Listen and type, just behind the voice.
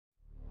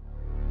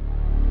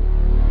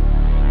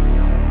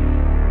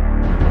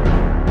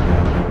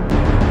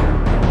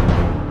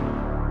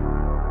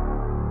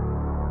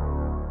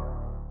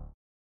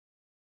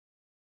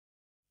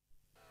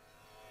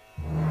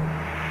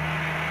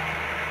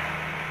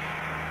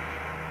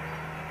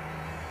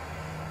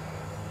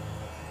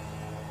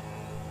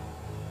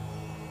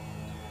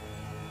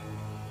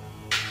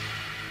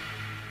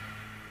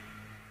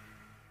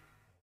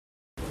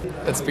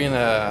It's been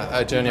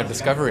a journey of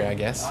discovery, I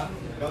guess,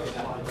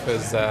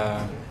 because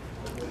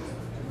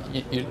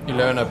you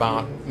learn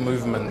about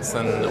movements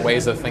and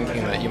ways of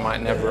thinking that you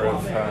might never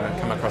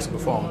have come across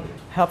before.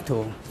 Have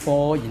to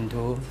fall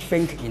into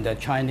think in the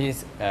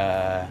Chinese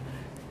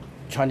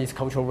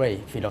cultural way,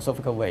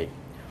 philosophical way.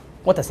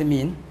 What does it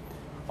mean?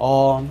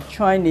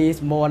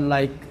 Chinese more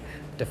like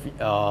the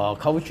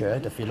culture,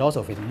 the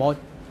philosophy more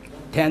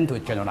tend to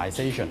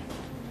generalization.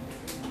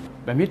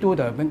 When we do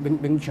the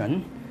Wing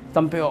Chun,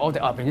 some people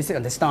when you sit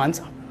on the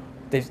stance,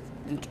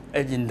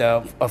 in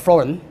the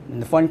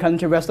foreign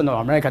country, Western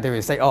or America, they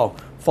will say,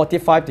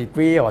 45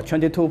 degree or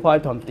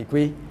 22.5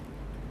 degree.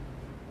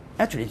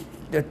 Actually,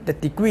 the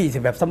degrees,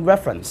 we have some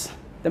reference.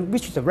 Then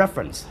which is the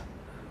reference?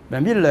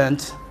 When we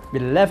learned, we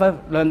never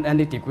learn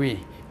any degree.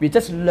 We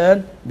just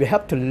learn, we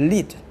have to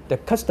lead the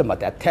customer,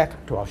 the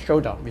attack to our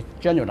shoulder. We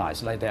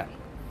generalize like that.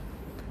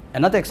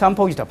 Another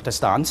example is the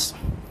stance.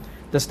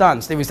 The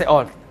stance, they will say,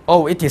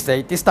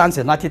 this stance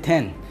is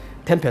 90-10.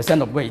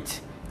 10% of weight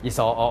is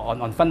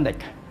on front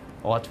leg,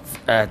 or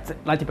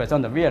 90%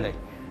 on the rear leg.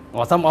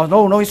 Or some,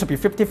 no, it should be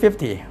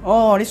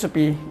 50-50. It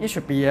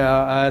should be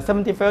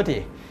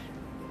 70-30.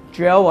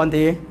 Drill on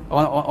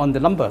the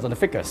numbers, on the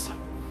figures.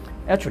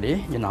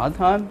 Actually, in our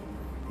time,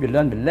 we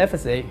never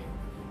say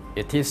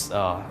it is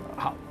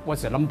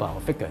what's the number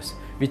of figures.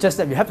 We just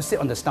said we have to sit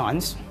on the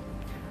stance.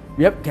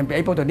 We can be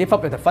able to lift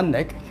up with the front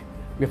leg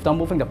without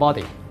moving the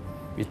body.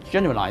 We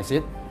generalize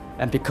it,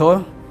 and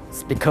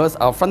because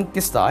our front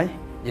this side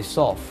is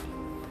soft,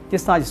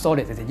 this side is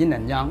solid. It's a yin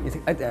and yang.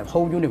 It's a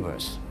whole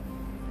universe.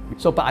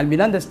 So, but I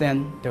will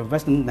understand the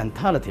Western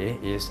mentality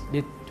is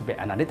need to be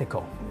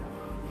analytical.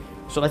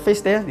 Should I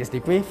face there? This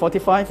degree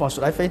 45, or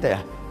should I face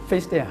there?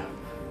 Face there.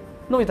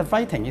 No, it's the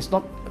fighting. It's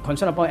not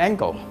concerned about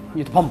angle.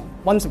 You pump.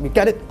 Once we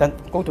get it, then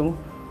go to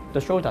the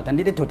shoulder, then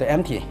lead it to the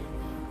empty.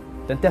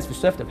 Then that will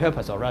serve the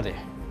purpose already.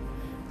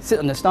 Sit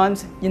on the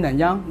stance, yin and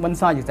yang. One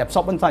side is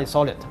absorbed, one side is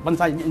solid. One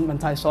side yin, one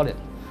side is solid.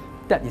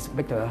 That is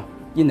make the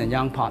yin and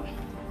yang part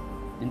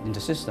in the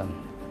system.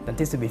 Then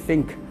this we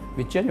think,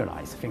 we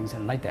generalize things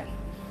like that.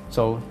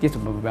 So this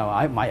will be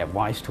my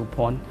advice 2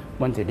 points.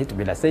 One, they need to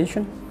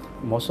relaxation,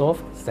 more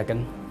soft.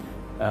 Second,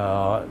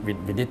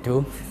 we need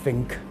to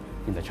think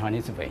in the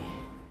Chinese way.